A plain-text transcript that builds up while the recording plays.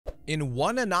In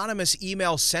one anonymous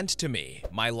email sent to me,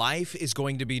 my life is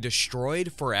going to be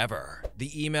destroyed forever.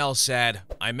 The email said,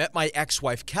 I met my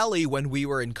ex-wife Kelly when we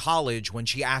were in college when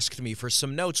she asked me for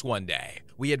some notes one day.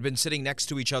 We had been sitting next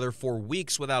to each other for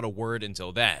weeks without a word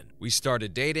until then. We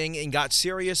started dating and got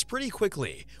serious pretty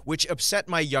quickly, which upset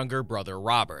my younger brother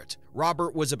Robert.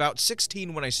 Robert was about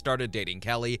 16 when I started dating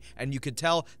Kelly, and you could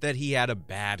tell that he had a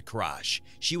bad crush.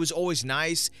 She was always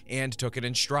nice and took it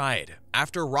in stride.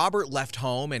 After Robert left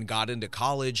home and got into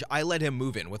college, I let him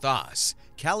move in with us.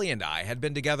 Kelly and I had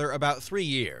been together about 3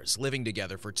 years, living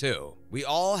together for 2. We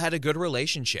all had a good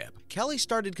relationship. Kelly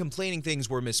started complaining things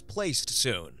were misplaced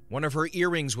soon. One of her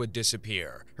earrings would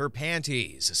disappear, her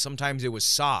panties, sometimes it was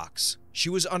socks. She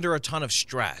was under a ton of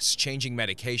stress, changing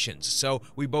medications, so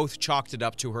we both chalked it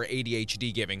up to her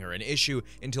ADHD giving her an issue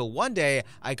until one day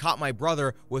I caught my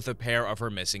brother with a pair of her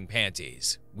missing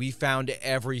panties. We found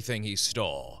everything he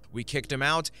stole. We kicked him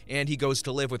out, and he goes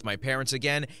to live with my parents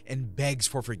again and begs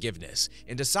for forgiveness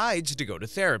and decides to go to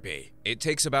therapy. It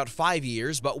takes about 5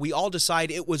 years, but we all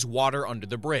decide it was water under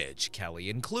the bridge, Kelly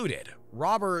included.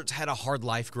 Robert had a hard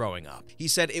life growing up. He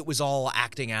said it was all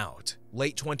acting out.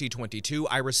 Late 2022,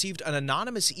 I received an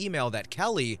anonymous email that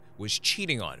Kelly was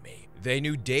cheating on me. They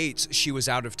knew dates she was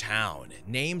out of town,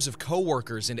 names of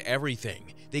coworkers and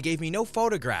everything. They gave me no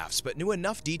photographs, but knew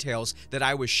enough details that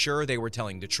I was sure they were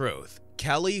telling the truth.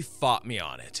 Kelly fought me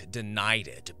on it, denied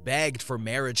it, begged for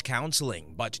marriage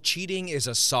counseling, but cheating is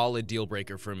a solid deal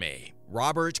breaker for me.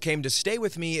 Robert came to stay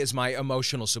with me as my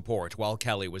emotional support while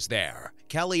Kelly was there.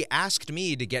 Kelly asked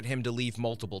me to get him to leave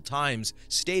multiple times,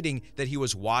 stating that he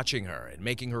was watching her and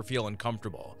making her feel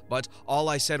uncomfortable, but all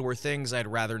I said were things I'd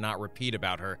rather not repeat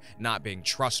about her not being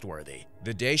trustworthy.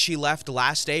 The day she left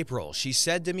last April, she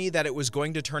said to me that it was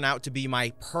going to turn out to be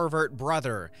my pervert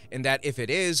brother, and that if it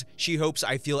is, she hopes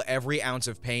I feel every ounce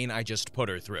of pain I just put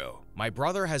her through. My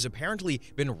brother has apparently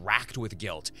been racked with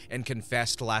guilt and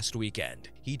confessed last weekend.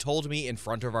 He told me in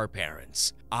front of our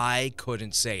parents. I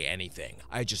couldn't say anything.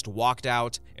 I just walked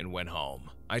out and went home.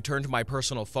 I turned my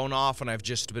personal phone off and I've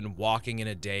just been walking in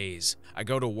a daze. I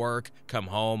go to work, come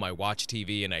home, I watch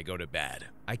TV, and I go to bed.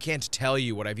 I can't tell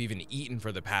you what I've even eaten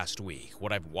for the past week,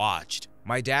 what I've watched.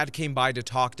 My dad came by to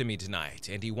talk to me tonight,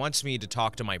 and he wants me to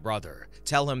talk to my brother,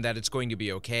 tell him that it's going to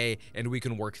be okay and we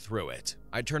can work through it.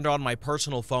 I turned on my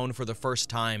personal phone for the first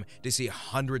time to see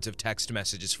hundreds of text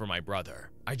messages from my brother.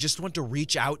 I just want to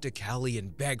reach out to Kelly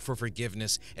and beg for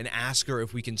forgiveness and ask her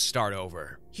if we can start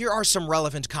over. Here are some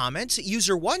relevant comments.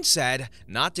 User 1 said,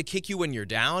 not to kick you when you're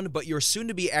down, but your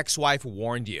soon-to-be ex-wife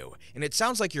warned you, and it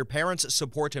sounds like your parents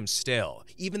support him still,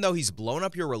 even though he's blown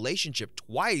up your relationship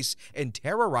twice and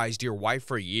terrorized your wife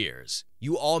for years.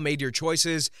 You all made your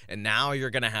choices, and now you're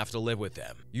gonna have to live with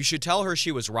them. You should tell her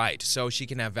she was right so she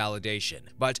can have validation,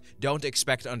 but don't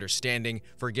expect understanding,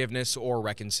 forgiveness, or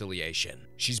reconciliation.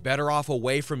 She's better off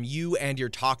away from you and your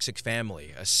toxic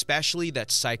family, especially that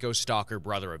psycho stalker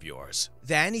brother of yours.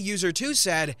 Then, user 2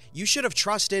 said, you should have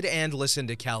trusted and listened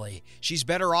to Kelly. She's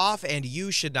better off and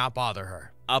you should not bother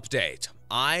her. Update.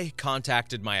 I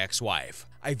contacted my ex-wife.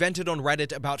 I vented on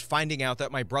Reddit about finding out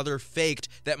that my brother faked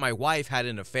that my wife had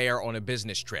an affair on a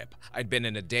business trip. I'd been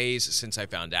in a daze since I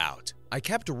found out. I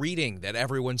kept reading that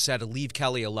everyone said leave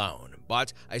Kelly alone,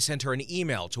 but I sent her an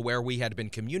email to where we had been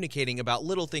communicating about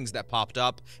little things that popped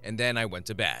up, and then I went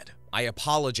to bed. I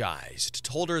apologized,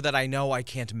 told her that I know I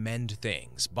can't mend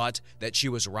things, but that she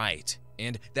was right,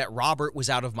 and that Robert was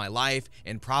out of my life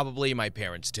and probably my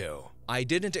parents too. I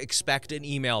didn't expect an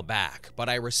email back, but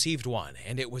I received one,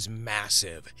 and it was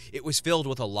massive. It was filled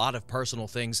with a lot of personal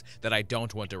things that I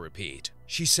don't want to repeat.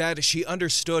 She said she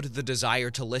understood the desire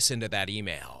to listen to that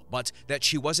email, but that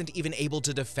she wasn't even able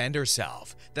to defend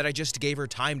herself, that I just gave her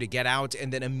time to get out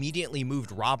and then immediately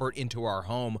moved Robert into our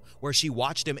home, where she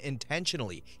watched him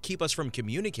intentionally keep us from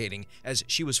communicating as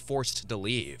she was forced to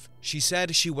leave. She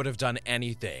said she would have done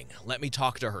anything, let me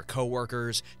talk to her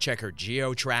coworkers, check her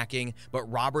geo-tracking, but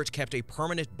Robert kept a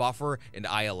permanent buffer and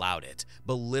I allowed it,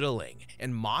 belittling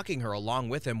and mocking her along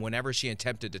with him whenever she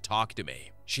attempted to talk to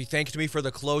me. She thanked me for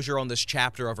the closure on this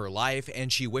chapter of her life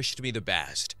and she wished me the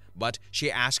best, but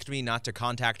she asked me not to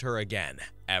contact her again,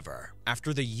 ever.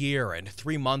 After the year and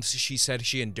 3 months she said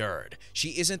she endured,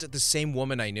 she isn't the same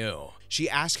woman I knew. She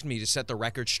asked me to set the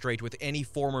record straight with any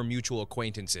former mutual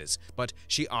acquaintances, but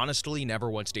she honestly never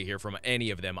wants to hear from any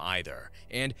of them either,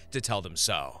 and to tell them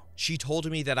so. She told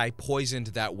me that I poisoned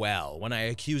that well when I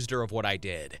accused her of what I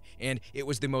did, and it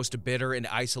was the most bitter and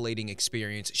isolating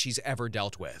experience she's ever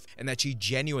dealt with, and that she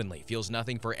genuinely feels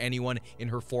nothing for anyone in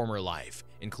her former life,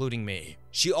 including me.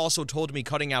 She also told me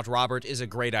cutting out Robert is a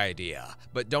great idea,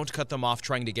 but don't cut them off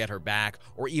trying to get her back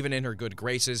or even in her good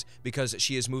graces because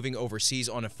she is moving overseas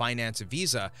on a finance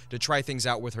visa to try things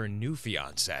out with her new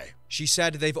fiancé. She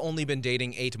said they've only been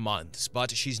dating 8 months,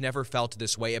 but she's never felt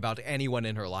this way about anyone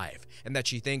in her life, and that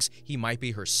she thinks he might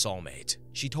be her soulmate.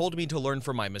 She told me to learn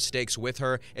from my mistakes with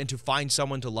her and to find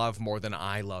someone to love more than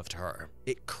I loved her.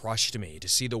 It crushed me to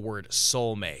see the word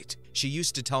soulmate. She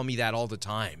used to tell me that all the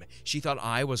time. She thought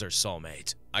I was her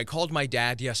soulmate. I called my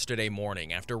dad yesterday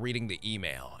morning after reading the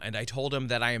email, and I told him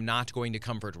that I am not going to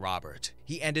comfort Robert.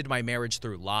 He ended my marriage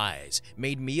through lies,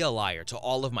 made me a liar to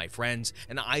all of my friends,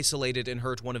 and isolated and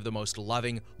hurt one of the most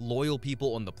loving, loyal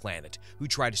people on the planet who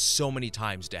tried so many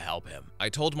times to help him. I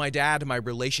told my dad my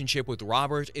relationship with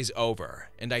Robert is over,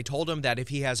 and I told him that if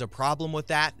he has a problem with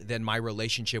that, then my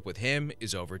relationship with him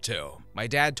is over too. My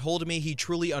dad told me he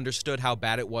truly understood how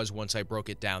bad it was once I broke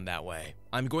it down that way.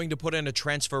 I'm going to put in a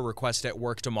transfer request at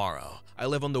work tomorrow. I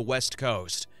live on the West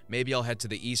Coast. Maybe I'll head to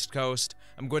the East Coast.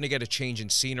 I'm going to get a change in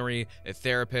scenery, a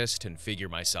therapist, and figure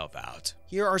myself out.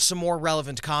 Here are some more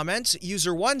relevant comments.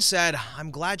 User 1 said, I'm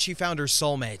glad she found her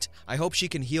soulmate. I hope she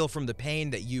can heal from the pain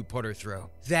that you put her through.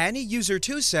 Then User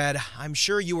 2 said, I'm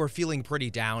sure you were feeling pretty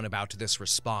down about this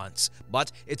response,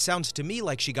 but it sounds to me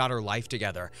like she got her life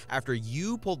together after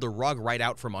you pulled the rug right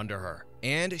out from under her.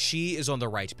 And she is on the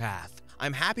right path.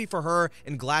 I'm happy for her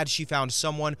and glad she found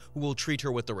someone who will treat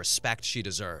her with the respect she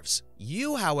deserves.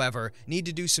 You, however, need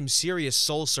to do some serious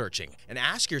soul searching and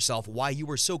ask yourself why you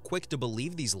were so quick to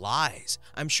believe these lies.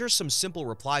 I'm sure some simple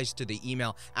replies to the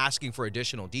email asking for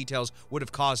additional details would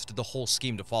have caused the whole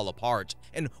scheme to fall apart,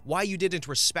 and why you didn't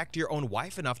respect your own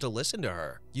wife enough to listen to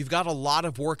her. You've got a lot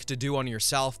of work to do on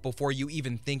yourself before you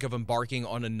even think of embarking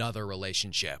on another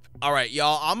relationship. Alright,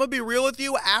 y'all, I'm gonna be real with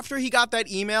you. After he got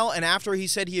that email and after he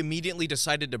said he immediately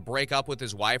decided to break up with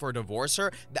his wife or divorce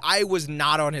her, I was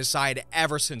not on his side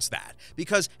ever since that.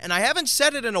 Because, and I haven't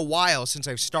said it in a while since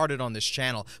I've started on this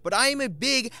channel, but I am a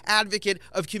big advocate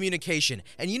of communication.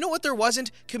 And you know what there wasn't?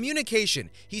 Communication.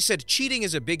 He said cheating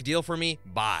is a big deal for me.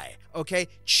 Bye. Okay?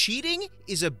 Cheating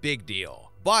is a big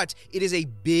deal. But it is a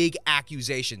big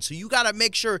accusation, so you gotta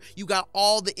make sure you got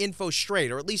all the info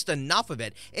straight, or at least enough of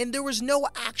it, and there was no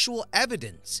actual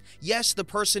evidence. Yes,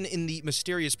 the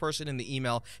mysterious person in the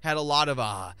email had a lot of,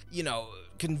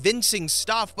 convincing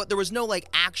stuff, but there was no,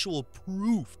 actual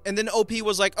proof. And then OP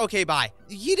was like, okay, bye.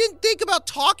 He didn't think about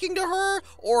talking to her,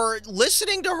 or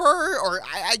listening to her, or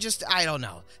I don't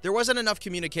know. There wasn't enough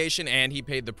communication, and he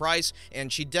paid the price,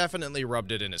 and she definitely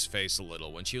rubbed it in his face a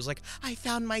little when she was like, I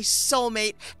found my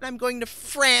soulmate, and I'm going to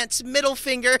France, middle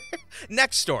finger.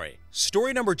 Next story.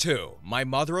 Story number 2. My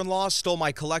mother-in-law stole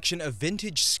my collection of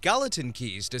vintage skeleton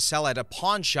keys to sell at a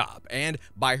pawn shop and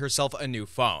buy herself a new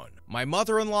phone. My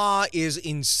mother-in-law is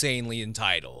insanely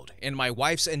entitled, and my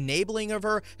wife's enabling of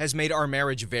her has made our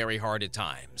marriage very hard at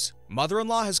times.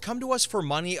 Mother-in-law has come to us for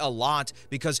money a lot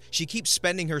because she keeps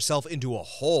spending herself into a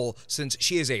hole since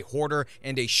she is a hoarder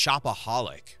and a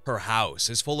shopaholic. Her house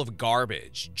is full of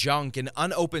garbage, junk, and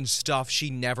unopened stuff she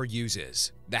never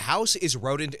uses. The house is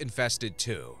rodent infested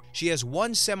too. She has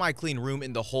one semi-clean room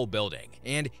in the whole building,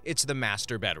 and it's the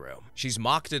master bedroom. She's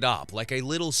mocked it up like a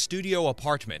little studio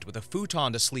apartment with a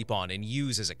futon to sleep on and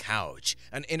use as a couch,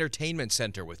 an entertainment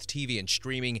center with TV and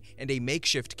streaming, and a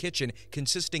makeshift kitchen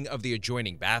consisting of the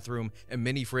adjoining bathroom, a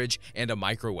mini fridge, and a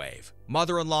microwave.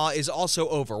 Mother-in-law is also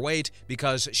overweight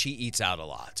because she eats out a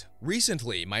lot.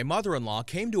 Recently, my mother-in-law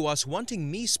came to us wanting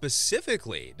me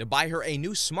specifically to buy her a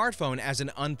new smartphone as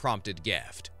an unprompted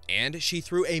gift. And she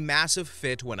threw a massive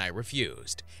fit when I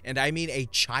refused. And I mean a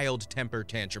child temper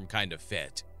tantrum kind of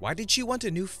fit. Why did she want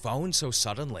a new phone so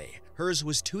suddenly? Hers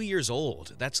was 2 years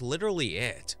old, that's literally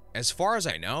it. As far as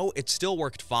I know, it still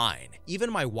worked fine.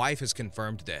 Even my wife has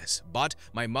confirmed this, but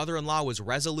my mother-in-law was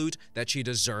resolute that she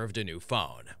deserved a new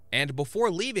phone. And before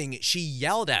leaving, she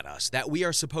yelled at us that we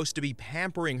are supposed to be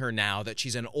pampering her now that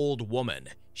she's an old woman.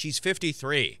 She's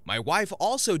 53. My wife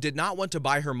also did not want to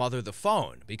buy her mother the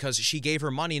phone because she gave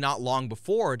her money not long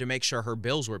before to make sure her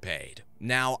bills were paid.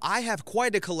 Now, I have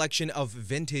quite a collection of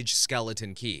vintage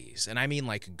skeleton keys, and I mean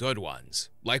good ones.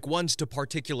 Like ones to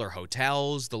particular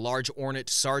hotels, the large ornate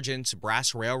sergeants,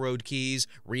 brass railroad keys,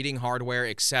 reading hardware,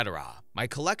 etc. My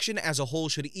collection as a whole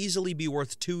should easily be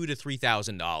worth $2,000 to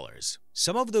 $3,000.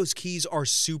 Some of those keys are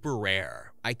super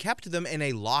rare. I kept them in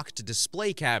a locked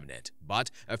display cabinet, but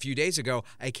a few days ago,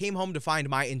 I came home to find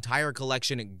my entire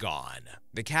collection gone.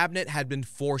 The cabinet had been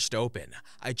forced open.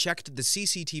 I checked the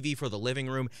CCTV for the living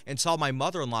room and saw my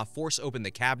mother-in-law force open the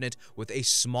cabinet with a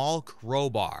small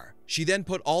crowbar. She then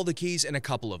put all the keys in a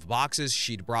couple of boxes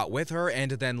she'd brought with her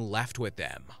and then left with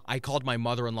them. I called my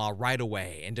mother-in-law right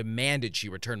away and demanded she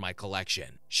return my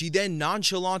collection. She then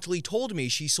nonchalantly told me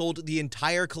she sold the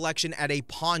entire collection at a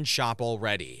pawn shop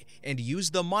already and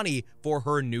used the money for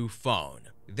her new phone.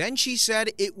 Then she said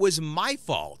it was my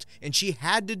fault and she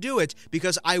had to do it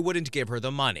because I wouldn't give her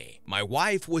the money. My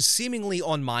wife was seemingly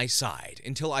on my side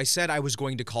until I said I was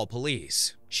going to call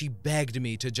police. She begged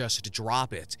me to just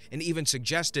drop it and even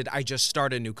suggested I just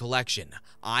start a new collection.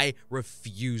 I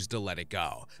refused to let it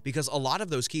go because a lot of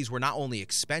those keys were not only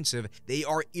expensive, they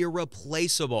are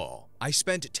irreplaceable. I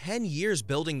spent 10 years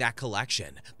building that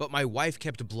collection, but my wife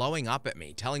kept blowing up at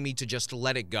me, telling me to just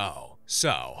let it go.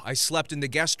 So, I slept in the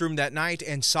guest room that night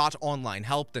and sought online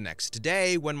help the next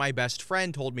day when my best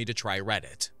friend told me to try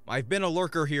Reddit. I've been a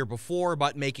lurker here before,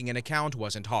 but making an account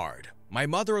wasn't hard. My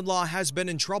mother-in-law has been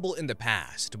in trouble in the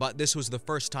past, but this was the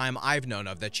first time I've known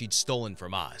of that she'd stolen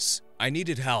from us. I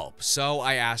needed help, so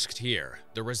I asked here.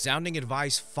 The resounding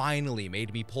advice finally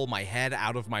made me pull my head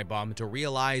out of my bum to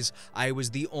realize I was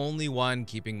the only one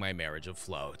keeping my marriage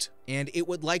afloat. And it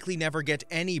would likely never get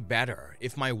any better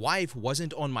if my wife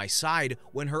wasn't on my side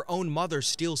when her own mother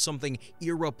steals something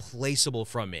irreplaceable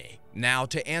from me. Now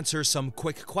to answer some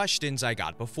quick questions I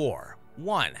got before.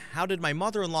 1. How did my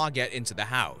mother-in-law get into the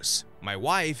house? My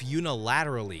wife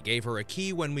unilaterally gave her a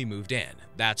key when we moved in.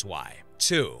 That's why.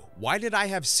 2. Why did I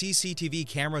have CCTV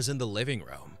cameras in the living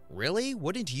room? Really?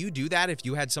 Wouldn't you do that if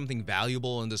you had something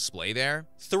valuable on display there?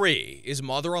 3. Is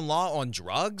mother-in-law on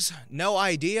drugs? No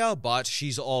idea, but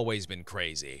she's always been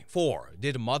crazy. 4.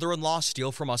 Did mother-in-law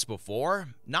steal from us before?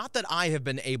 Not that I have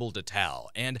been able to tell,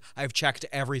 and I've checked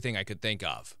everything I could think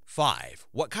of. 5.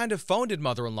 What kind of phone did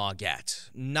mother-in-law get?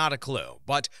 Not a clue,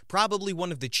 but probably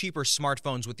one of the cheaper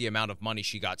smartphones with the amount of money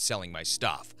she got selling my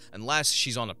stuff, unless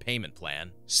she's on a payment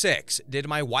plan. 6. Did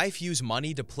my wife use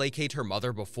money to placate her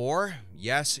mother before?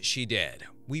 Yes, she did.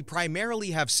 We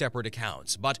primarily have separate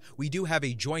accounts, but we do have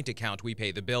a joint account we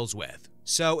pay the bills with,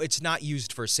 so it's not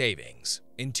used for savings.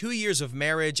 In 2 years of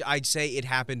marriage, I'd say it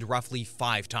happened roughly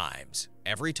 5 times.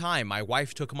 Every time my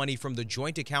wife took money from the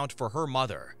joint account for her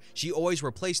mother, she always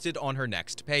replaced it on her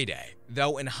next payday.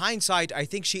 Though in hindsight, I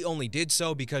think she only did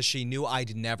so because she knew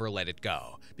I'd never let it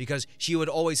go, because she would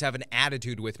always have an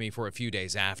attitude with me for a few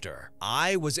days after.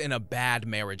 I was in a bad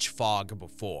marriage fog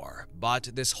before, but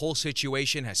this whole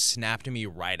situation has snapped me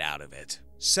right out of it.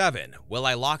 7. Will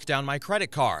I lock down my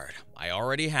credit card? I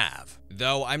already have.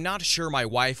 Though I'm not sure my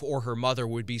wife or her mother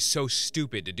would be so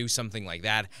stupid to do something like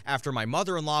that after my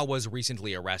mother-in-law was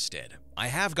recently arrested. I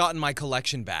have gotten my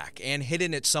collection back and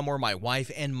hidden it somewhere my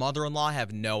wife and mother-in-law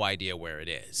have no idea where it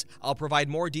is. I'll provide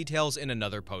more details in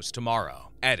another post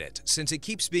tomorrow. Edit. Since it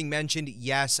keeps being mentioned,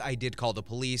 yes, I did call the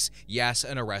police. Yes,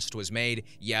 an arrest was made.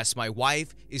 Yes, my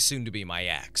wife is soon to be my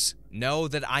ex. Know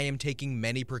that I am taking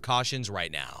many precautions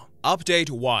right now. Update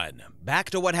 1.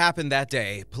 Back to what happened that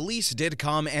day. Police did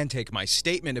come and take my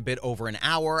statement a bit over an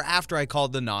hour after I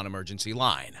called the non-emergency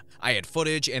line. I had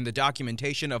footage and the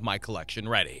documentation of my collection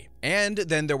ready. And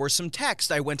then there were some texts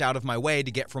I went out of my way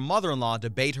to get from mother-in-law to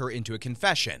bait her into a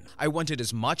confession. I wanted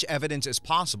as much evidence as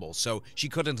possible so she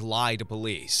couldn't lie to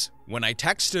police. When I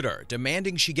texted her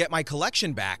demanding she get my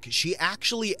collection back, she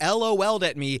actually LOL'd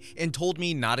at me and told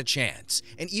me not a chance,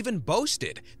 and even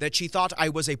boasted that she thought I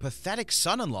was a pathetic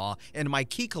son-in-law and my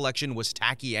key collection was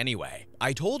tacky anyway.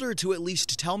 I told her to at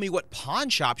least tell me what pawn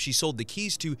shop she sold the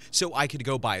keys to so I could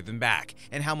go buy them back,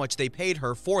 and how much they paid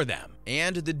her for them.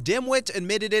 And the dimwit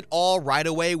admitted it all right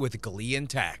away with glee in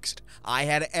text. I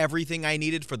had everything I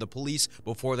needed for the police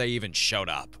before they even showed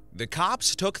up. The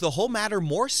cops took the whole matter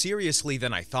more seriously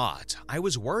than I thought. I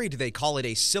was worried they'd call it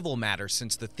a civil matter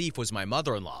since the thief was my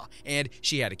mother-in-law and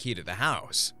she had a key to the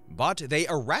house. But they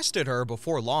arrested her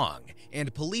before long,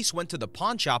 and police went to the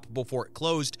pawn shop before it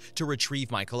closed to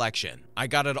retrieve my collection. I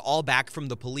got it all back from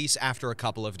the police after a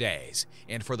couple of days,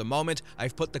 and for the moment,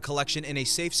 I've put the collection in a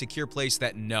safe, secure place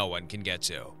that no one can get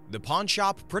to. The pawn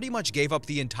shop pretty much gave up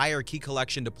the entire key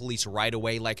collection to police right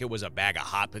away like it was a bag of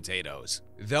hot potatoes.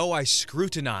 Though I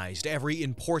scrutinized every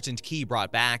important key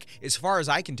brought back, as far as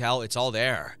I can tell, it's all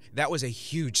there. That was a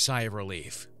huge sigh of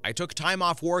relief. I took time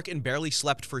off work and barely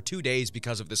slept for 2 days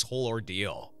because of this whole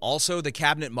ordeal. Also, the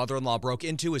cabinet mother-in-law broke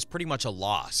into is pretty much a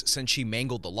loss since she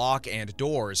mangled the lock and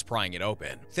doors prying it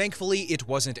open. Thankfully, it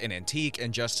wasn't an antique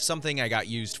and just something I got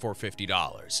used for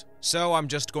 $50. so I'm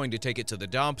just going to take it to the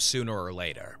dump sooner or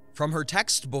later. From her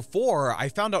text before, I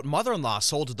found out mother-in-law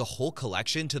sold the whole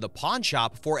collection to the pawn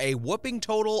shop for a whopping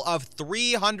total of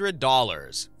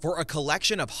 $300. For a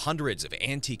collection of hundreds of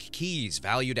antique keys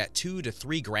valued at $2 to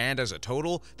 $3 grand as a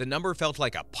total, the number felt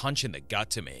like a punch in the gut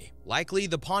to me. Likely,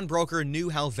 the pawnbroker knew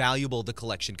how valuable the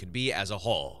collection could be as a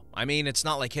whole. I mean, it's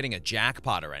not like hitting a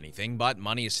jackpot or anything, but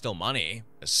money is still money.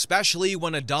 Especially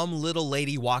when a dumb little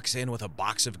lady walks in with a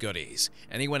box of goodies.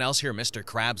 Anyone else hear Mr.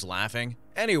 Krabs laughing?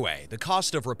 Anyway, the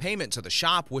cost of repayment to the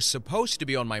shop was supposed to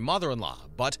be on my mother-in-law,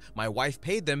 but my wife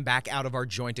paid them back out of our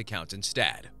joint account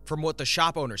instead. From what the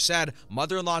shop owner said,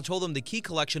 mother-in-law told them the key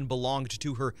collection belonged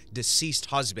to her deceased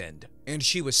husband, and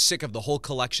she was sick of the whole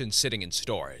collection sitting in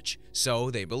storage.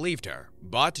 So they believed her.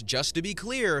 But just to be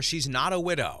clear, she's not a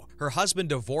widow. Her husband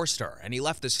divorced her, and he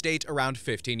left the state around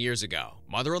 15 years ago.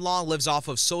 Mother-in-law lives off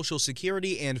of Social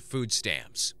Security and food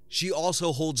stamps. She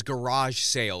also holds garage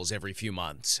sales every few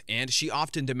months, and she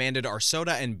often demanded our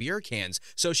soda and beer cans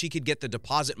so she could get the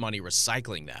deposit money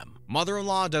recycling them.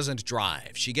 Mother-in-law doesn't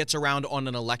drive. She gets around on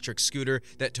an electric scooter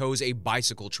that tows a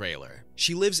bicycle trailer.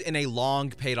 She lives in a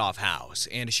long paid-off house,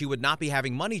 and she would not be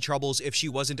having money troubles if she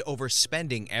wasn't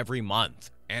overspending every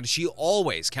month. And she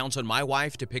always counts on my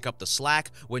wife to pick up the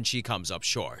slack when she comes up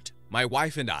short. My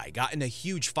wife and I got in a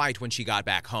huge fight when she got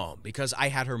back home because I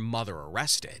had her mother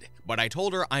arrested, but I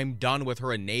told her I'm done with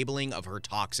her enabling of her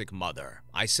toxic mother.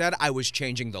 I said I was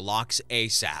changing the locks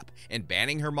ASAP and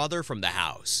banning her mother from the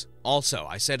house. Also,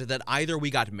 I said that either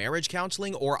we got marriage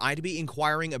counseling or I'd be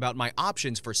inquiring about my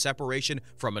options for separation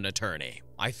from an attorney.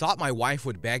 I thought my wife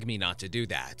would beg me not to do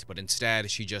that, but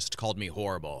instead she just called me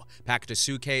horrible, packed a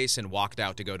suitcase, and walked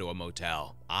out to go to a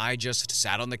motel. I just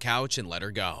sat on the couch and let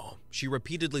her go. She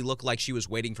repeatedly looked like she was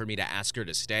waiting for me to ask her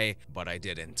to stay, but I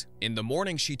didn't. In the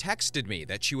morning, she texted me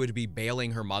that she would be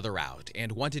bailing her mother out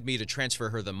and wanted me to transfer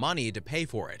her the money to pay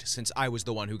for it since I was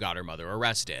the one who got her mother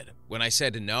arrested. When I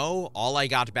said no, all I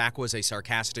got back was a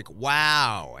sarcastic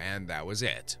 "wow," and that was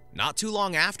it. Not too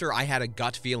long after, I had a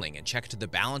gut feeling and checked the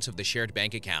balance of the shared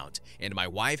bank account, and my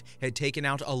wife had taken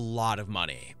out a lot of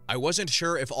money. I wasn't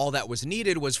sure if all that was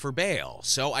needed was for bail,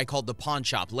 so I called the pawn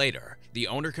shop later. The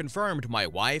owner confirmed my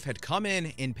wife had come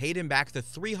in and paid him back the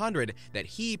 $300 that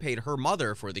he paid her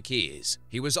mother for the keys.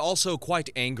 He was also quite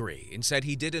angry and said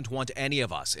he didn't want any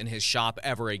of us in his shop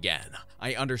ever again.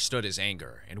 I understood his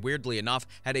anger and weirdly enough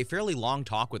had a fairly long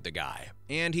talk with the guy.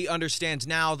 And he understands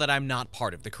now that I'm not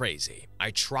part of the crazy.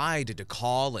 I tried to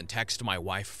call and text my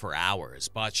wife for hours,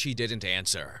 but she didn't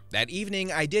answer. That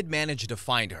evening, I did manage to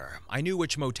find her. I knew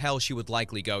which motel she would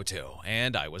likely go to,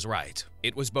 and I was right.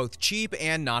 It was both cheap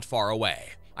and not far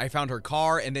away. I found her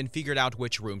car and then figured out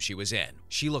which room she was in.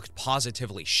 She looked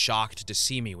positively shocked to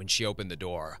see me when she opened the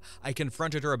door. I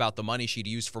confronted her about the money she'd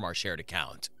used from our shared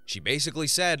account. She basically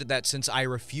said that since I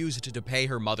refused to pay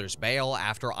her mother's bail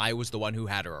after I was the one who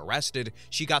had her arrested,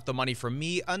 she got the money from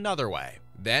me another way.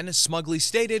 Then smugly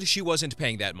stated she wasn't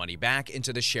paying that money back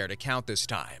into the shared account this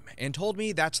time, and told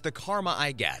me that's the karma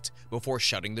I get, before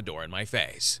shutting the door in my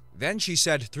face. Then she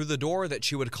said through the door that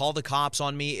she would call the cops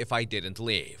on me if I didn't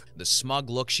leave. The smug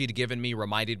look she'd given me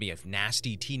reminded me of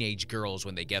nasty teenage girls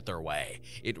when they get their way.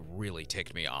 It really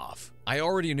ticked me off. I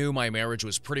already knew my marriage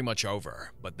was pretty much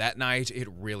over, but that night it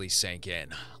really sank in.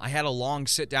 I had a long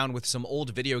sit down with some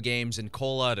old video games and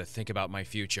cola to think about my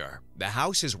future. The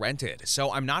house is rented,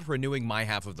 so I'm not renewing my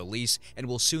half of the lease and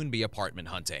will soon be apartment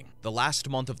hunting. The last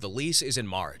month of the lease is in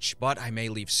March, but I may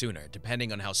leave sooner,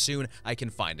 depending on how soon I can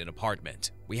find an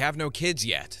apartment. We have no kids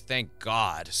yet, thank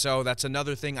God, so that's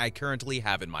another thing I currently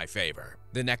have in my favor.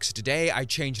 The next day, I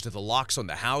changed the locks on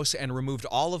the house and removed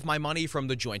all of my money from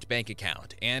the joint bank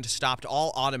account and stopped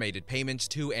all automated payments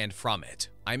to and from it.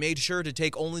 I made sure to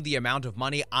take only the amount of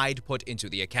money I'd put into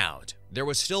the account. There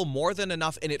was still more than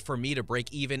enough in it for me to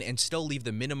break even and still leave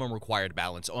the minimum required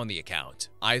balance on the account.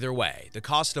 Either way, the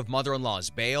cost of mother-in-law's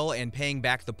bail and paying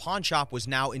back the pawn shop was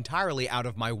now entirely out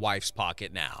of my wife's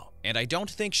pocket now. And I don't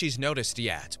think she's noticed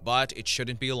yet, but it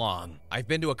shouldn't be long. I've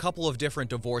been to a couple of different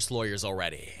divorce lawyers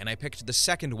already, and I picked the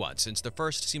second one since the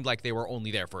first seemed like they were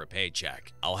only there for a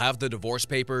paycheck. I'll have the divorce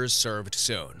papers served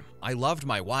soon. I loved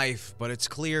my wife, but it's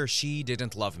clear she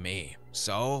didn't love me.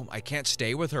 So I can't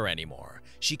stay with her anymore.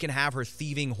 She can have her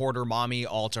thieving hoarder mommy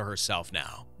all to herself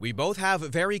now. We both have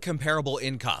very comparable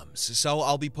incomes, so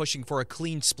I'll be pushing for a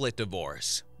clean split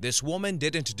divorce. This woman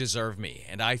didn't deserve me,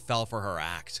 and I fell for her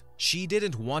act. She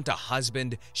didn't want a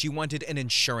husband, she wanted an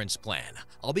insurance plan.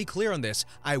 I'll be clear on this,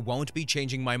 I won't be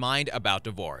changing my mind about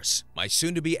divorce. My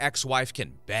soon-to-be ex-wife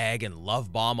can beg and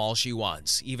love bomb all she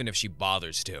wants, even if she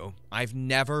bothers to. I've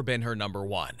never been her number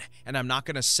one, and I'm not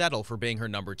gonna settle for being her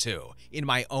number two in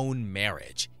my own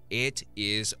marriage. It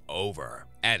is over.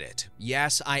 Edit.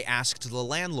 Yes, I asked the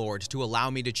landlord to allow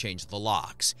me to change the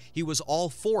locks. He was all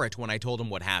for it when I told him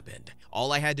what happened.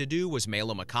 All I had to do was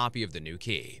mail him a copy of the new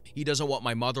key. He doesn't want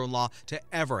my mother-in-law to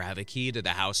ever have a key to the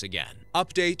house again.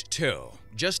 Update 2.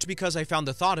 Just because I found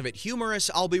the thought of it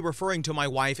humorous, I'll be referring to my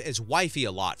wife as wifey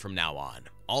a lot from now on.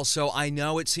 Also, I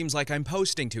know it seems like I'm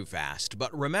posting too fast,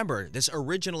 but remember, this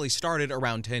originally started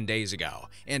around 10 days ago,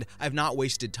 and I've not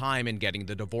wasted time in getting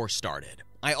the divorce started.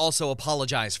 I also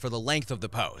apologize for the length of the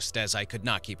post, as I could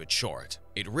not keep it short.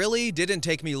 It really didn't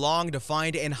take me long to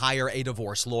find and hire a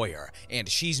divorce lawyer, and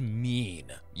she's mean.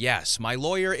 Yes, my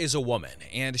lawyer is a woman,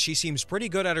 and she seems pretty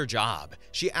good at her job.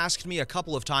 She asked me a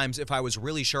couple of times if I was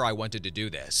really sure I wanted to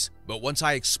do this. But once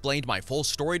I explained my full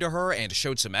story to her and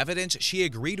showed some evidence, she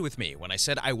agreed with me when I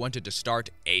said I wanted to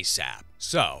start ASAP.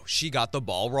 So, she got the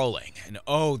ball rolling, and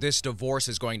oh, this divorce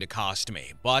is going to cost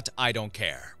me, but I don't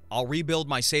care. I'll rebuild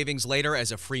my savings later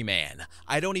as a free man.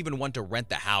 I don't even want to rent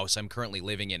the house I'm currently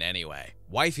living in anyway.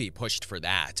 Wifey pushed for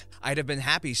that. I'd have been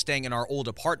happy staying in our old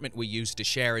apartment we used to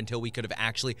share until we could have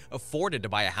actually afforded to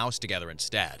buy a house together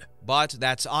instead. But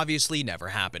that's obviously never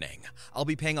happening. I'll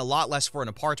be paying a lot less for an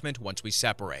apartment once we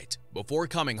separate. Before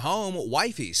coming home,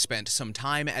 Wifey spent some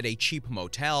time at a cheap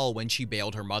motel when she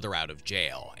bailed her mother out of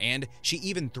jail, and she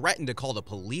even threatened to call the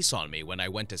police on me when I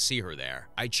went to see her there.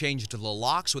 I changed the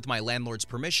locks with my landlord's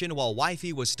permission while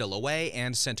Wifey was still away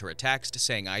and sent her a text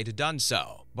saying I'd done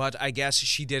so. But I guess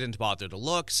she didn't bother to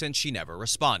look since she never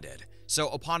responded. So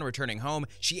upon returning home,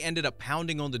 she ended up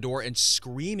pounding on the door and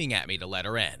screaming at me to let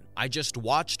her in. I just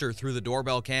watched her through the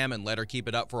doorbell cam and let her keep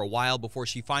it up for a while before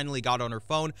she finally got on her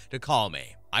phone to call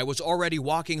me. I was already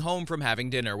walking home from having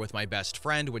dinner with my best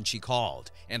friend when she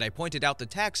called, and I pointed out the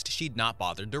text she'd not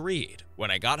bothered to read.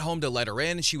 When I got home to let her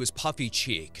in, she was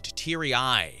puffy-cheeked,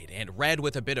 teary-eyed, and red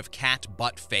with a bit of cat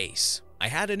butt face. I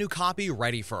had a new copy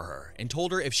ready for her and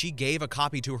told her if she gave a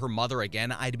copy to her mother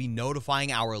again, I'd be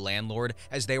notifying our landlord,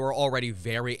 as they were already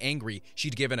very angry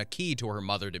she'd given a key to her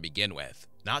mother to begin with.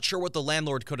 Not sure what the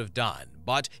landlord could have done,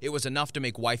 but it was enough to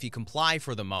make Wifey comply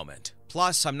for the moment.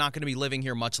 Plus, I'm not going to be living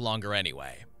here much longer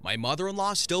anyway. My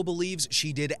mother-in-law still believes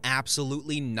she did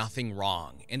absolutely nothing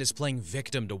wrong and is playing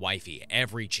victim to Wifey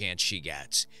every chance she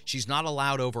gets. She's not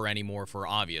allowed over anymore for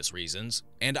obvious reasons,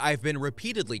 and I've been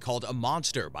repeatedly called a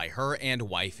monster by her and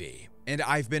Wifey.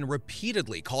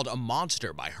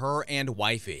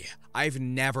 I've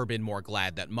never been more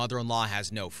glad that mother-in-law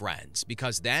has no friends,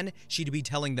 because then she'd be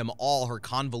telling them all her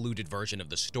convoluted version of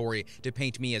the story to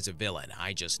paint me as a villain.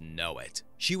 I just know it.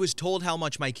 She was told how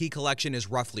much my key collection is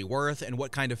roughly worth and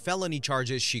what kind of felony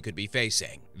charges she could be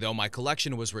facing, though my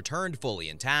collection was returned fully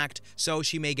intact, so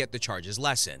she may get the charges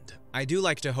lessened. I do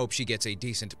like to hope she gets a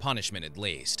decent punishment at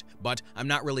least, but I'm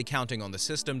not really counting on the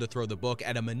system to throw the book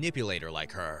at a manipulator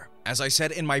like her. As I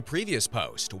said in my previous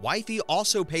post, Wifey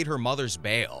also paid her mother's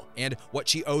bail and what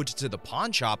she owed to the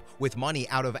pawn shop with money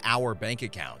out of our bank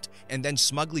account, and then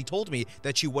smugly told me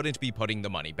that she wouldn't be putting the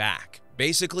money back.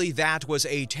 Basically, that was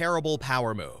a terrible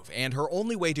power move, and her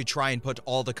only way to try and put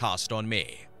all the cost on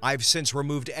me. I've since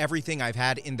removed everything I've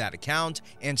had in that account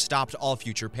and stopped all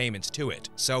future payments to it,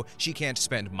 so she can't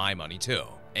spend my money too.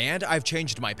 And I've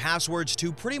changed my passwords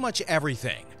to pretty much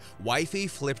everything. Wifey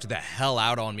flipped the hell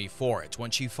out on me for it when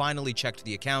she finally checked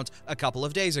the account a couple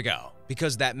of days ago,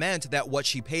 because that meant that what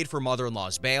she paid for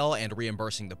mother-in-law's bail and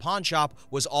reimbursing the pawn shop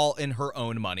was all in her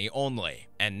own money only.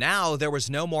 And now there was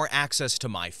no more access to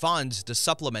my funds to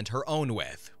supplement her own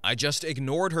with. I just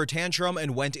ignored her tantrum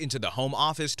and went into the home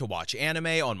office to watch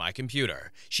anime on my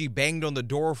computer. She banged on the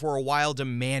door for a while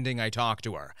demanding I talk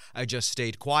to her. I just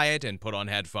stayed quiet and put on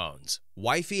headphones.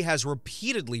 Wifey has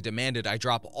repeatedly demanded I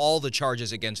drop all the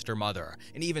charges against her mother,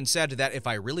 and even said that if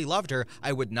I really loved her,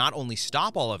 I would not only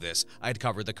stop all of this, I'd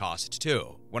cover the cost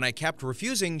too. When I kept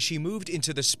refusing, she moved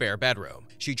into the spare bedroom.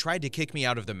 She tried to kick me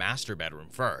out of the master bedroom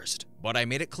first, but I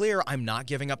made it clear I'm not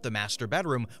giving up the master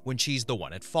bedroom when she's the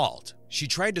one at fault. She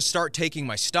tried to start taking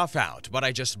my stuff out, but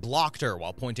I just blocked her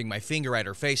while pointing my finger at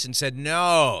her face and said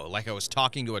no, like I was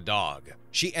talking to a dog.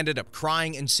 She ended up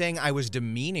crying and saying I was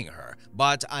demeaning her,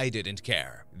 but I didn't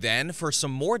care. Then, for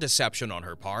some more deception on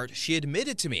her part, she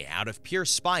admitted to me out of pure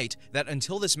spite that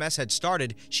until this mess had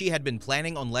started, she had been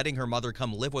planning on letting her mother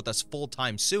come live with us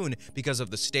full-time soon because of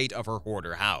the state of her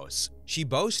hoarder house. She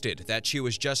boasted that she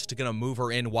was just gonna move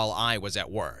her in while I was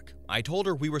at work. I told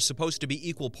her we were supposed to be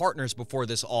equal partners before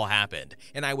this all happened,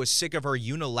 and I was sick of her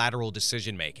unilateral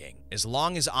decision-making. As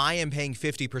long as I am paying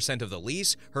 50% of the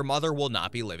lease, her mother will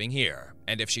not be living here.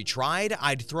 And if she tried,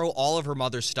 I'd throw all of her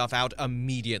mother's stuff out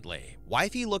immediately.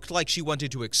 Wifey looked like she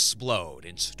wanted to explode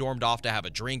and stormed off to have a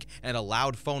drink and a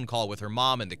loud phone call with her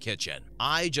mom in the kitchen.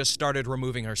 I just started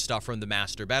removing her stuff from the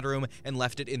master bedroom and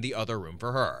left it in the other room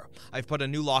for her. I've put a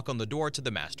new lock on the door to the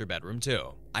master bedroom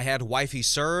too. I had Wifey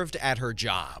served at her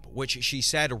job, which she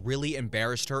said really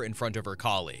embarrassed her in front of her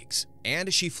colleagues.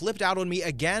 And she flipped out on me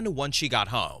again once she got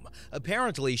home.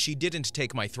 Apparently, she didn't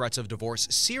take my threats of divorce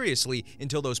seriously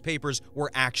until those papers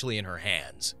were actually in her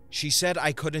hands. She said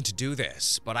I couldn't do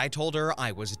this, but I told her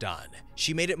I was done.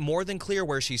 She made it more than clear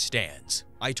where she stands.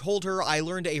 I told her I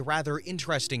learned a rather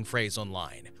interesting phrase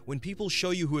online. When people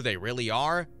show you who they really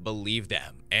are, believe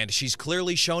them. And she's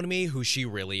clearly shown me who she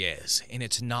really is, and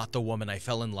it's not the woman I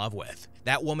fell in love with.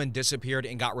 That woman disappeared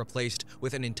and got replaced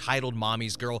with an entitled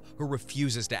mommy's girl who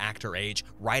refuses to act her age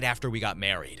right after we got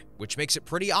married, which makes it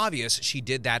pretty obvious she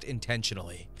did that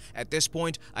intentionally. At this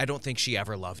point, I don't think she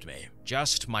ever loved me,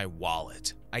 just my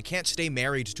wallet. I can't stay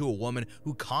married to a woman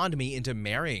who conned me into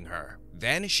marrying her.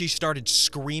 Then she started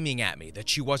screaming at me that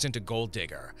she wasn't a gold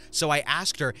digger, so I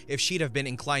asked her if she'd have been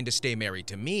inclined to stay married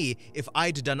to me if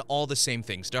I'd done all the same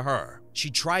things to her.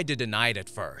 She tried to deny it at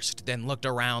first, then looked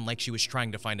around like she was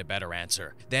trying to find a better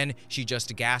answer. Then she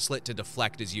just gaslit to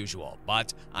deflect as usual,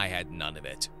 but I had none of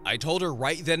it. I told her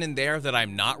right then and there that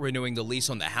I'm not renewing the lease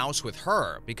on the house with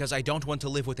her because I don't want to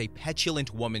live with a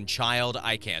petulant woman child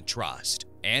I can't trust.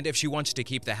 And if she wants to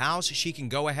keep the house, she can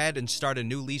go ahead and start a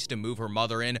new lease to move her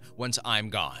mother in once I'm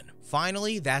gone.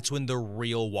 Finally, that's when the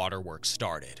real waterworks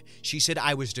started. She said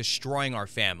I was destroying our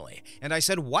family, and I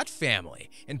said, "What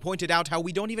family?" and pointed out how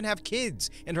we don't even have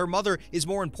kids, and her mother is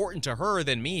more important to her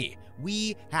than me.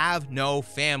 We have no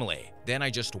family. Then I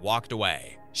just walked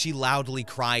away. She loudly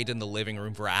cried in the living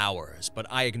room for hours, but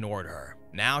I ignored her.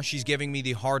 Now she's giving me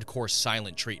the hardcore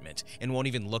silent treatment and won't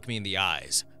even look me in the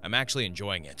eyes. I'm actually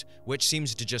enjoying it, which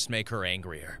seems to just make her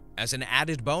angrier. As an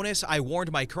added bonus, I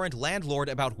warned my current landlord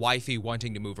about Wifey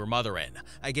wanting to move her mother in.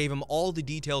 I gave him all the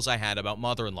details I had about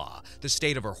mother-in-law, the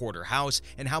state of her hoarder house,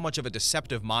 and how much of a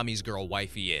deceptive mommy's girl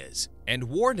Wifey is. And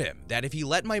warned him that if he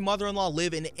let my mother-in-law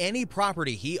live in any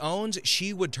property he owns,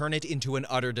 she would turn it into an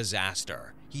utter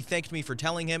disaster. He thanked me for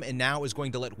telling him and now is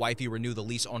going to let Wifey renew the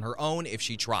lease on her own if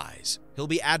she tries. He'll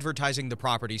be advertising the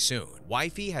property soon.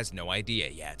 Wifey has no idea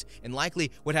yet, and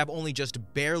likely would have only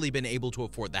just barely been able to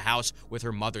afford the house with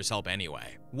her mother's help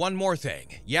anyway. One more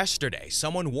thing. Yesterday,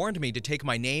 someone warned me to take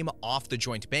my name off the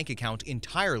joint bank account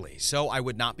entirely so I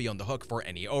would not be on the hook for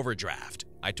any overdraft.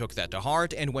 I took that to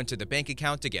heart and went to the bank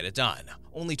account to get it done.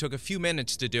 Only took a few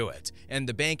minutes to do it, and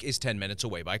the bank is 10 minutes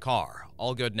away by car.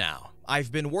 All good now.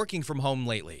 I've been working from home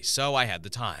lately, so I had the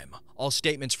time. All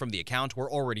statements from the account were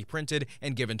already printed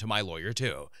and given to my lawyer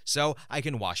too, so I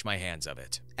can wash my hands of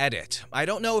it. Edit. I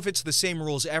don't know if it's the same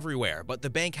rules everywhere, but the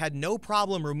bank had no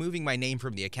problem removing my name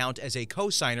from the account as a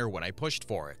co-signer when I pushed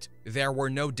for it. There were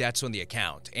no debts on the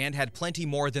account and had plenty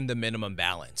more than the minimum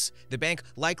balance. The bank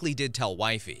likely did tell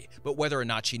Wifey, but whether or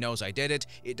not she knows I did it,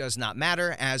 it does not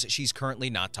matter as she's currently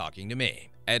not talking to me.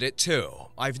 Edit 2.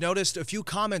 I've noticed a few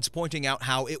comments pointing out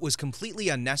how it was completely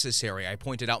unnecessary I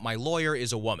pointed out my lawyer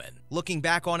is a woman. Looking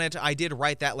back on it, I did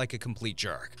write that like a complete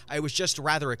jerk. I was just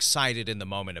rather excited in the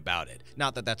moment about it.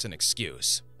 Not that that's an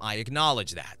excuse. I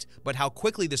acknowledge that, but how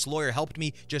quickly this lawyer helped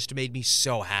me just made me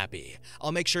so happy.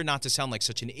 I'll make sure not to sound like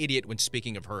such an idiot when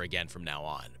speaking of her again from now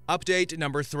on. Update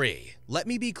number 3. Let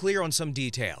me be clear on some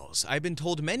details. I've been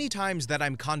told many times that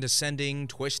I'm condescending,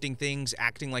 twisting things,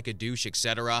 acting like a douche,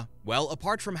 etc. Well,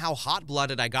 apart from how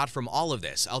hot-blooded I got from all of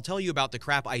this, I'll tell you about the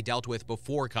crap I dealt with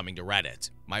before coming to Reddit.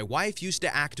 My wife used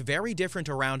to act very different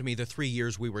around me the 3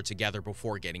 years we were together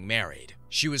before getting married.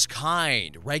 She was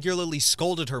kind, regularly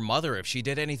scolded her mother if she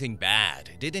did anything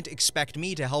bad, didn't expect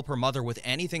me to help her mother with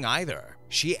anything either.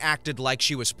 She acted like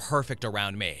she was perfect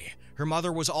around me. Her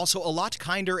mother was also a lot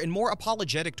kinder and more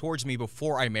apologetic towards me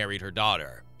before I married her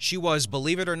daughter. She was,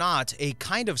 believe it or not, a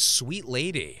kind of sweet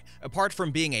lady. Apart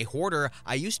from being a hoarder,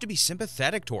 I used to be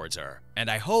sympathetic towards her,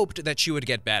 and I hoped that she would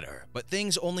get better, but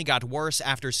things only got worse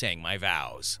after saying my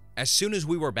vows. As soon as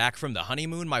we were back from the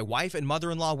honeymoon, my wife and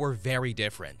mother-in-law were very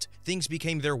different. Things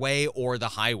became their way or the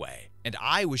highway, and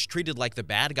I was treated like the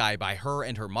bad guy by her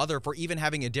and her mother for even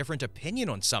having a different opinion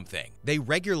on something. They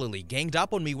regularly ganged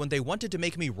up on me when they wanted to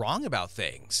make me wrong about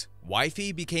things.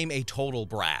 Wifey became a total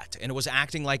brat and was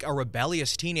acting like a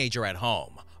rebellious teenager at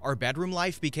home. our bedroom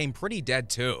life became pretty dead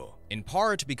too. In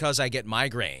part because I get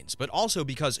migraines, but also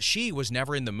because she was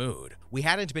never in the mood. We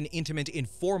hadn't been intimate in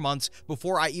 4 months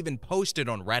before I even posted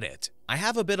on Reddit. I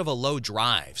have a bit of a low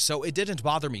drive, so it didn't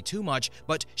bother me too much,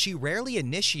 but she rarely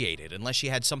initiated unless she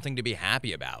had something to be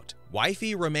happy about.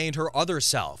 Wifey remained her other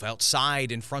self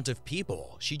outside in front of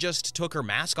people. She just took her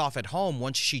mask off at home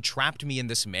once she trapped me in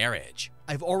this marriage.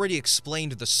 I've already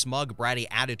explained the smug, bratty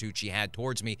attitude she had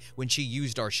towards me when she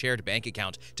used our shared bank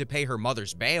account to pay her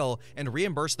mother's bail and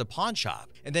reimburse the pawn shop,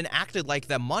 and then acted like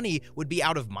the money would be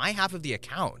out of my half of the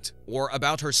account. Or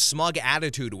about her smug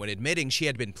attitude when admitting she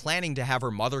had been planning to have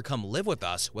her mother come live with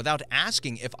us without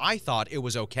asking if I thought it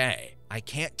was okay. I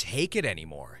can't take it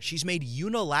anymore. She's made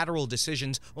unilateral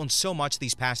decisions on so much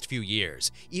these past few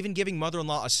years. Even giving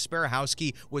mother-in-law a spare house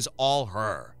key was all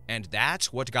her. And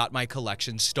that's what got my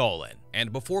collection stolen.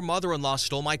 And before mother-in-law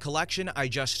stole my collection, I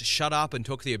just shut up and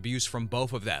took the abuse from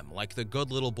both of them, like the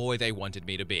good little boy they wanted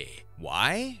me to be.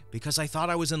 Why? Because I thought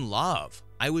I was in love.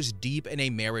 I was deep in a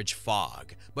marriage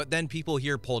fog, but then people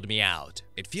here pulled me out.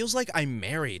 It feels like I'm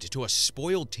married to a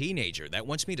spoiled teenager that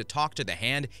wants me to talk to the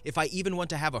hand if I even want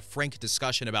to have a frank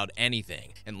discussion about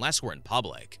anything, unless we're in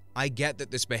public. I get that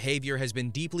this behavior has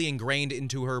been deeply ingrained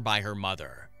into her by her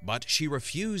mother, but she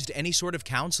refused any sort of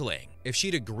counseling. If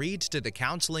she'd agreed to the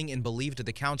counseling and believed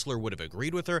the counselor would have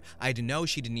agreed with her, I'd know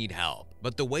she'd need help.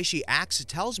 But the way she acts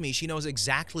tells me she knows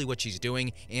exactly what she's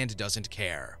doing and doesn't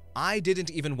care. I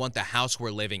didn't even want the house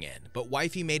we're living in, but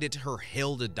wifey made it her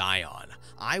hill to die on.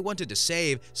 I wanted to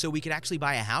save so we could actually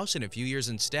buy a house in a few years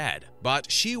instead. But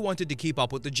she wanted to keep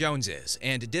up with the Joneses,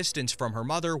 and distance from her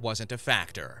mother wasn't a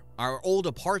factor. Our old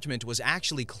apartment was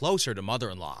actually closer to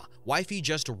mother-in-law. Wifey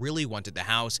just really wanted the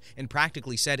house and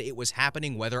practically said it was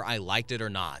happening whether I liked it or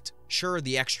not. Sure,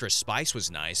 the extra spice was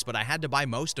nice, but I had to buy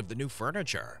most of the new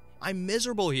furniture. I'm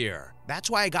miserable here. That's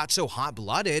why I got so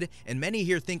hot-blooded, and many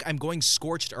here think I'm going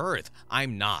scorched earth.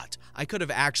 I'm not. I could have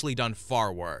actually done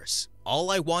far worse. All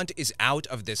I want is out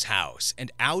of this house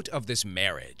and out of this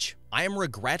marriage. I am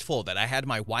regretful that I had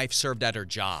my wife served at her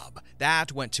job.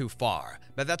 That went too far,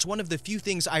 but that's one of the few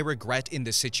things I regret in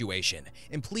this situation.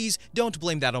 And please don't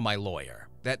blame that on my lawyer.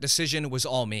 That decision was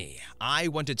all me. I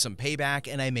wanted some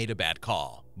payback and I made a bad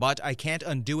call. But I can't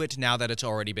undo it now that it's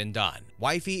already been done.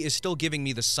 Wifey is still giving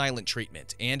me the silent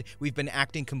treatment, and we've been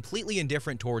acting completely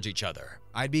indifferent towards each other.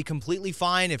 I'd be completely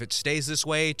fine if it stays this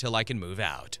way till I can move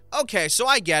out. Okay, so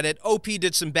I get it. OP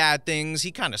did some bad things.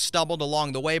 He kind of stumbled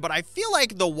along the way, but I feel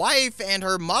like the wife and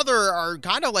her mother are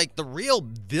kind of like the real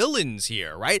villains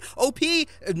here, right? OP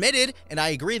admitted, and I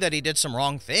agree that he did some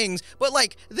wrong things, but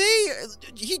like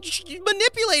he's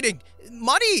manipulating,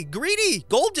 money, greedy,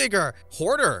 gold digger,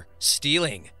 hoarder,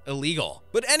 stealing, illegal.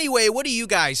 But anyway, what do you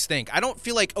guys think? I don't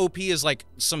feel like OP is like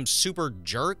some super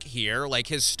jerk here. Like,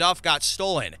 his stuff got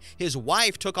stolen. His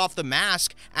wife took off the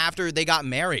mask after they got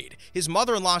married. His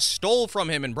mother-in-law stole from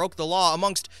him and broke the law,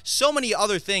 amongst so many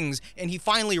other things, and he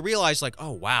finally realized, like,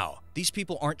 oh wow, these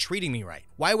people aren't treating me right.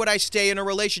 Why would I stay in a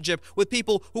relationship with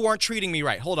people who aren't treating me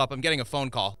right? Hold up, I'm getting a phone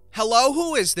call. Hello,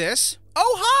 who is this?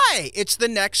 Oh, hi! It's the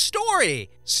next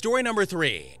story! Story number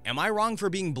 3. Am I wrong for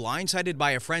being blindsided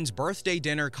by a friend's birthday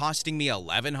dinner costing me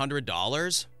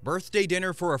 $1,100? Birthday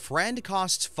dinner for a friend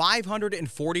costs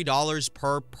 $540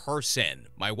 per person.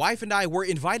 My wife and I were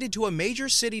invited to a major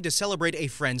city to celebrate a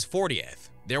friend's 40th.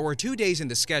 There were 2 days in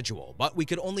the schedule, but we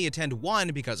could only attend one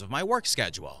because of my work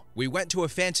schedule. We went to a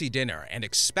fancy dinner and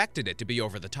expected it to be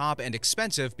over the top and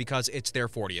expensive because it's their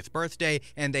 40th birthday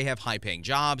and they have high-paying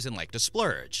jobs and like to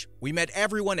splurge. We met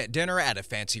everyone at dinner at a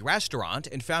fancy restaurant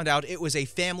and found out it was a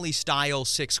family-style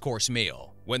 6-course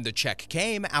meal. When the check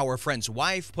came, our friend's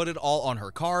wife put it all on her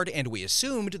card and we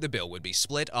assumed the bill would be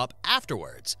split up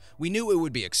afterwards. We knew it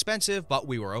would be expensive, but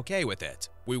we were okay with it.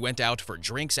 We went out for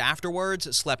drinks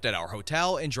afterwards, slept at our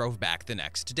hotel, and drove back the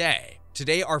next day.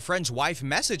 Today, our friend's wife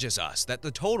messages us that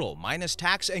the total, minus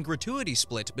tax and gratuity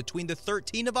split between the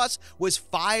 13 of us, was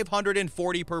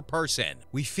 $540 per person.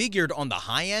 We figured on the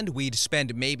high end, we'd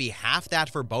spend maybe half that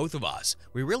for both of us.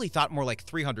 We really thought more like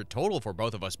 $300 total for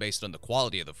both of us based on the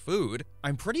quality of the food.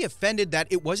 I'm pretty offended that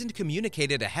it wasn't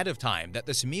communicated ahead of time that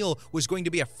this meal was going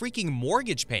to be a freaking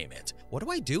mortgage payment. What do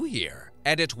I do here?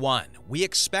 Edit 1. We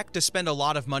expect to spend a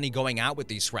lot of money going out with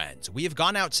these friends. We have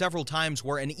gone out several times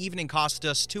where an evening cost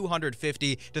us $250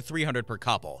 to $300 per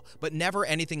couple, but never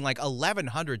anything like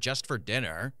 $1,100 just for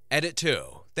dinner. Edit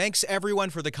 2. Thanks everyone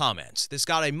for the comments. This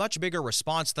got a much bigger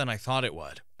response than I thought it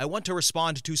would. I want to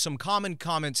respond to some common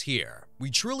comments here.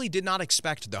 We truly did not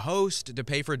expect the host to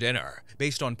pay for dinner.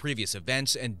 Based on previous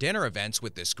events and dinner events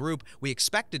with this group, we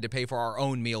expected to pay for our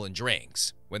own meal and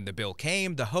drinks. When the bill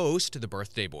came, the host, the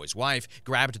birthday boy's wife,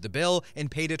 grabbed the bill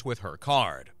and paid it with her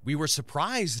card. We were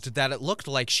surprised that it looked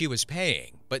like she was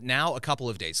paying, but now a couple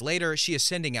of days later, she is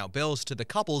sending out bills to the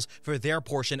couples for their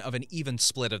portion of an even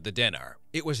split of the dinner.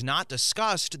 It was not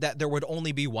discussed that there would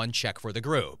only be one check for the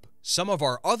group. Some of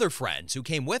our other friends who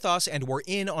came with us and were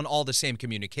in on all the same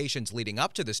communications leading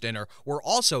up to this dinner were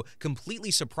also completely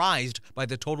surprised by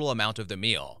the total amount of the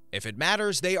meal. If it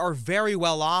matters, they are very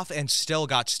well off and still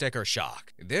got sticker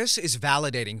shock. This is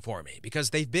validating for me because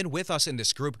they've been with us in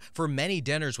this group for many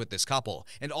dinners with this couple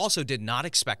and also did not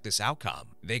expect this outcome.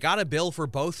 They got a bill for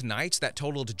both nights that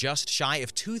totaled just shy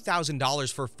of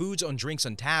 $2,000 for foods and drinks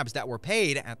and tabs that were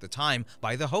paid at the time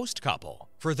by the host couple.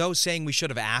 For those saying we should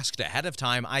have asked ahead of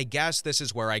time, I guess this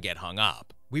is where I get hung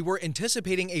up. We were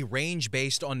anticipating a range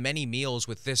based on many meals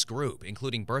with this group,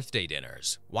 including birthday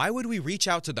dinners. Why would we reach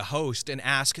out to the host and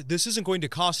ask, this isn't going to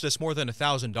cost us more than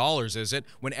 $1,000, is it,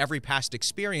 when every past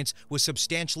experience was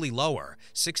substantially lower,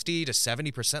 60 to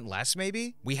 70% less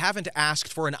maybe? We haven't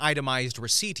asked for an itemized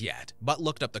receipt yet, but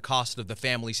looked up the cost of the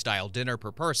family-style dinner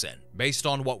per person. Based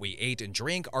on what we ate and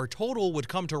drank, our total would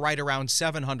come to right around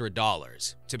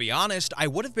 $700. To be honest, I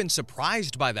would have been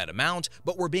surprised by that amount,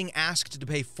 but we're being asked to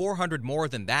pay $400 more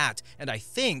than that, and I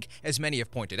think, as many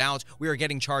have pointed out, we are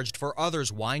getting charged for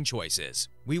others' wine choices.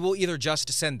 We will either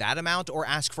just send that amount or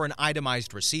ask for an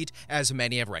itemized receipt, as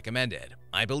many have recommended.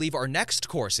 I believe our next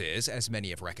course is, as many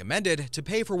have recommended, to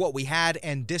pay for what we had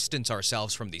and distance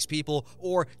ourselves from these people,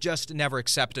 or just never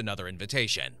accept another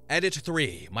invitation. Edit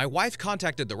 3. My wife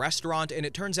contacted the restaurant, and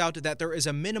it turns out that there is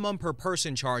a minimum per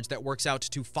person charge that works out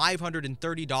to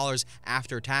 $530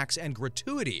 after tax and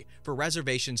gratuity for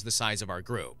reservations the size of our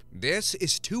group. This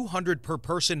is $200 per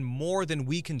person more than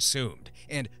we consumed,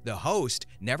 and the host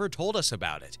never told us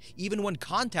about it, even when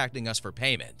contacting us for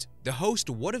payment. The host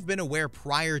would have been aware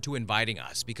prior to inviting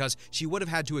us because she would have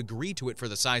had to agree to it for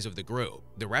the size of the group.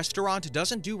 The restaurant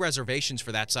doesn't do reservations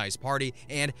for that size party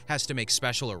and has to make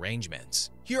special arrangements.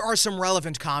 Here are some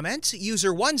relevant comments.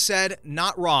 User 1 said,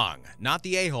 not wrong, not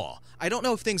the a-hole. I don't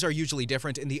know if things are usually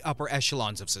different in the upper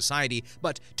echelons of society,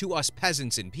 but to us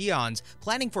peasants and peons,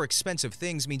 planning for expensive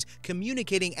things means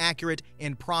communicating accurate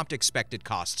and prompt expected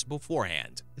costs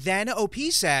beforehand. Then OP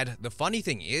said, the funny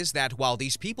thing is that while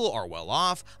these people are well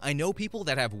off, I know people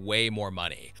that have way more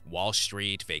money. Wall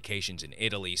Street, vacations in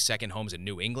Italy, second homes in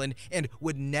New England, and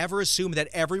would never assume that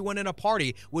everyone in a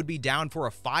party would be down for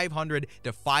a $500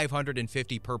 to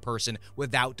 $550 per person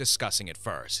without discussing it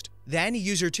first. Then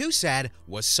user 2 said,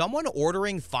 was someone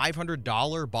ordering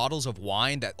 $500 bottles of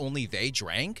wine that only they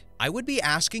drank? I would be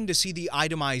asking to see the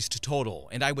itemized total,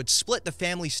 and I would split the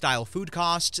family-style food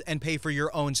costs and pay for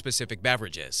your own specific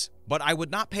beverages. But I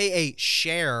would not pay a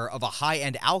share of a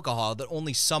high-end alcohol that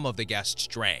only some of the guests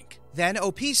drank. Then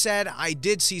OP said, I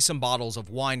did see some bottles of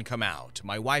wine come out.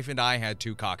 My wife and I had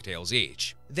 2 cocktails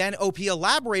each. Then OP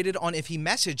elaborated on if he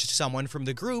messaged someone from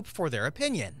the group for their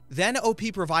opinion. Then OP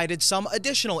provided some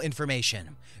additional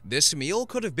information. This meal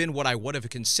could have been what I would have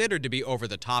considered to be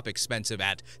over-the-top expensive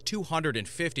at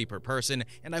 $250 per person,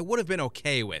 and I would have been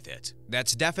okay with it.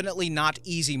 That's definitely not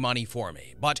easy money for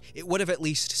me, but it would have at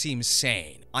least seemed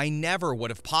sane. I never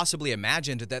would have possibly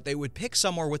imagined that they would pick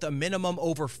somewhere with a minimum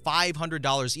over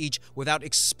 $500 each without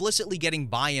explicitly getting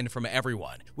buy-in from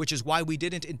everyone, which is why we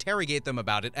didn't interrogate them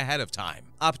about it ahead of time.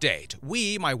 Update.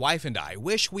 We, my wife and I,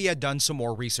 wish we had done some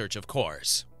more research, of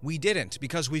course. We didn't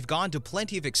because we've gone to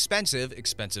plenty of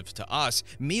expensive to us,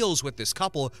 meals with this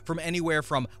couple from anywhere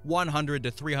from $100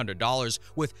 to $300,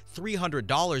 with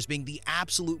 $300 being the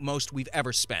absolute most we've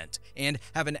ever spent, and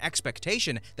have an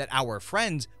expectation that our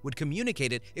friends would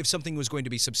communicate it if something was going to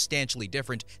be substantially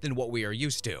different than what we are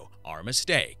used to. Our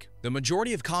mistake. The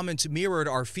majority of comments mirrored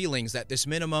our feelings that this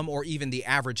minimum or even the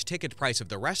average ticket price of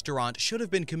the restaurant should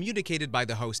have been communicated by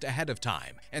the host ahead of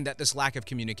time, and that this lack of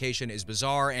communication is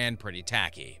bizarre and pretty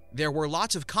tacky. There were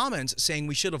lots of comments saying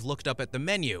we should have looked up at the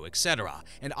menu, etc.,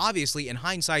 and obviously in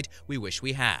hindsight, we wish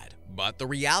we had. But the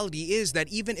reality is that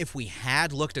even if we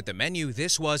had looked at the menu,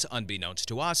 this was, unbeknownst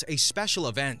to us, a special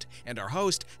event, and our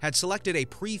host had selected a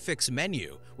prefix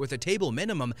menu with a table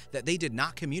minimum that they did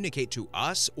not communicate to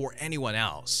us or anyone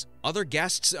else. Other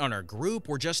guests on our group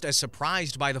were just as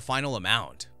surprised by the final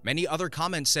amount. Many other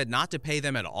comments said not to pay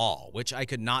them at all, which I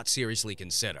could not seriously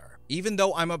consider. Even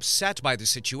though I'm upset by the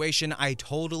situation, I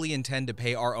totally intend to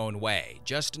pay our own way,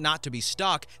 just not to be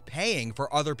stuck paying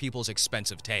for other people's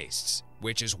expensive tastes.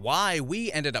 which is why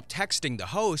we ended up texting the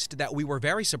host that we were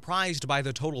very surprised by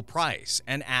the total price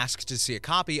and asked to see a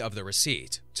copy of the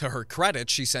receipt. To her credit,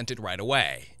 she sent it right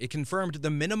away. It confirmed the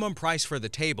minimum price for the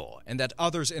table and that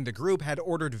others in the group had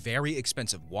ordered very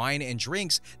expensive wine and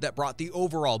drinks that brought the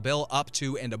overall bill up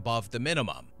to and above the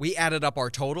minimum. We added up our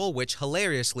total, which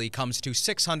hilariously comes to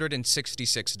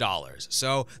 $666,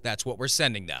 so that's what we're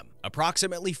sending them.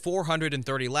 Approximately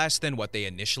 $430 less than what they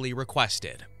initially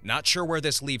requested. Not sure where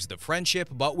this leaves the friendship,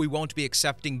 but we won't be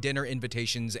accepting dinner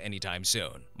invitations anytime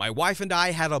soon. My wife and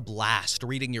I had a blast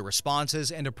reading your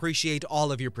responses and appreciate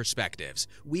all of your perspectives.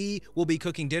 We will be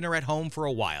cooking dinner at home for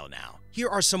a while now. Here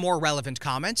are some more relevant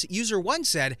comments. User 1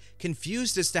 said,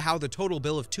 confused as to how the total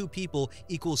bill of 2 people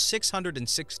equals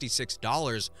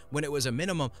 $666 when it was a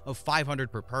minimum of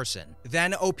 $500 per person.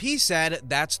 Then OP said,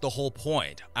 that's the whole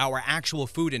point. Our actual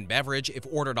food and beverage, if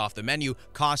ordered off the menu,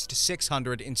 cost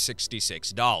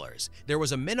 $666. There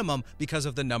was a minimum because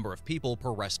of the number of people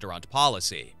per restaurant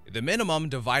policy. The minimum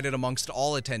divided amongst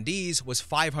all attendees was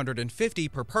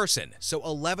 $550 per person, so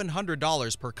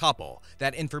 $1,100 per couple.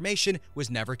 That information was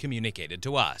never communicated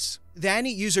to us. Then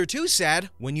user 2 said,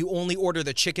 when you only order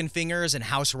the chicken fingers and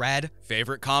house red,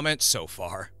 favorite comment so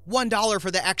far. $1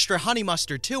 for the extra honey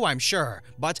mustard too, I'm sure,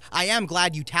 but I am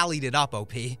glad you tallied it up,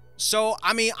 OP. So,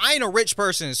 I mean, I ain't a rich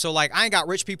person, so like, I ain't got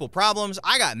rich people problems,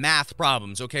 I got math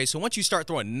problems, okay? So once you start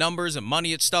throwing numbers and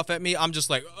money at stuff at me, I'm just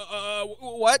like,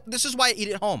 what? This is why I eat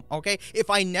at home, okay? If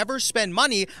I never spend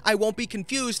money, I won't be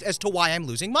confused as to why I'm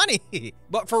losing money.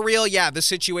 But for real, yeah, the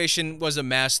situation was a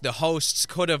mess. The hosts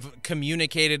could have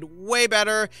communicated way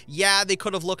better. Yeah, they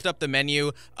could have looked up the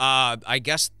menu. I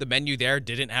guess the menu there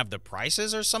didn't have the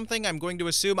prices or something, I'm going to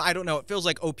assume. I don't know. It feels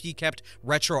like OP kept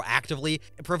retroactively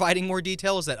providing more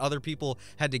details that other people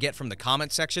had to get from the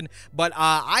comment section. But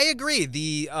I agree.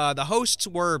 The hosts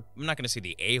were, I'm not going to say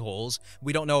the a-holes.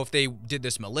 We don't know if they did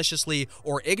this maliciously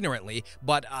or ignorantly,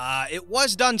 but it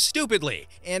was done stupidly.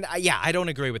 And yeah, I don't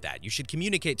agree with that. You should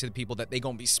communicate to the people that they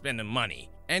gonna be spending money.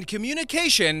 And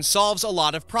communication solves a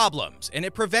lot of problems, and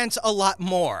it prevents a lot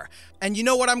more. And you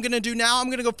know what I'm gonna do now? I'm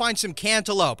gonna go find some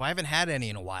cantaloupe. I haven't had any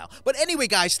in a while. But anyway,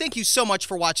 guys, thank you so much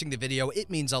for watching the video. It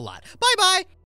means a lot. Bye-bye!